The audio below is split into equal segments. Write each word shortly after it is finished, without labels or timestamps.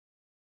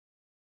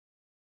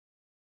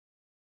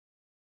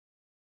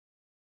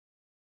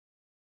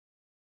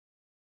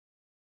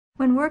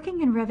When working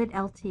in Revit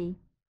LT,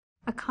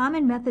 a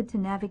common method to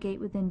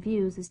navigate within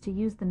views is to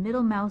use the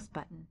middle mouse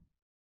button.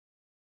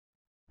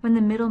 When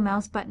the middle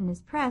mouse button is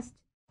pressed,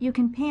 you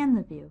can pan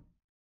the view.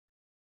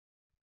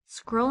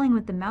 Scrolling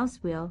with the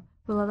mouse wheel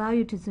will allow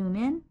you to zoom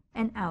in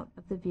and out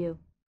of the view.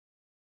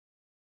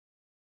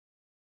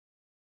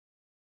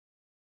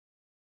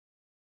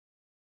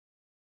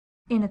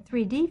 In a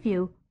 3D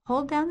view,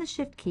 hold down the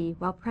Shift key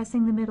while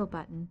pressing the middle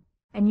button,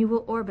 and you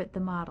will orbit the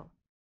model.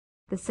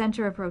 The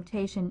center of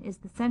rotation is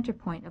the center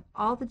point of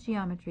all the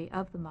geometry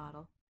of the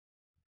model.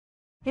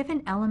 If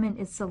an element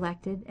is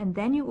selected and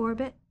then you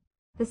orbit,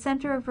 the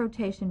center of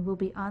rotation will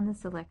be on the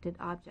selected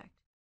object.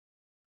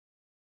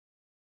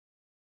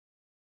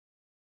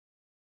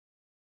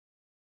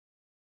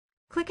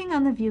 Clicking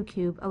on the view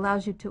cube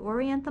allows you to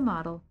orient the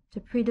model to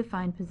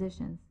predefined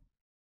positions.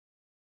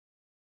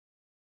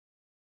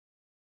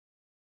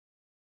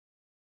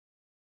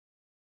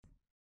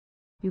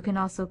 You can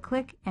also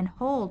click and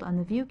hold on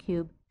the view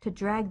cube to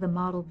drag the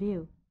model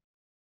view.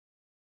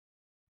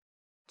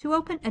 To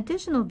open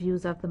additional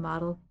views of the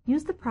model,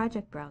 use the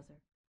project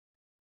browser.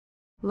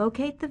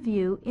 Locate the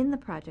view in the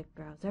project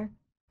browser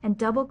and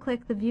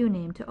double-click the view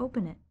name to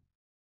open it.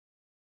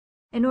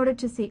 In order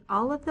to see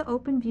all of the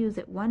open views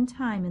at one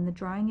time in the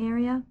drawing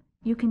area,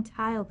 you can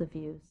tile the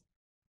views.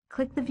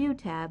 Click the View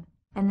tab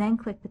and then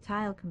click the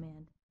Tile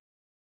command.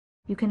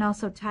 You can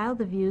also tile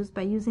the views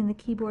by using the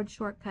keyboard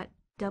shortcut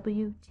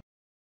WT.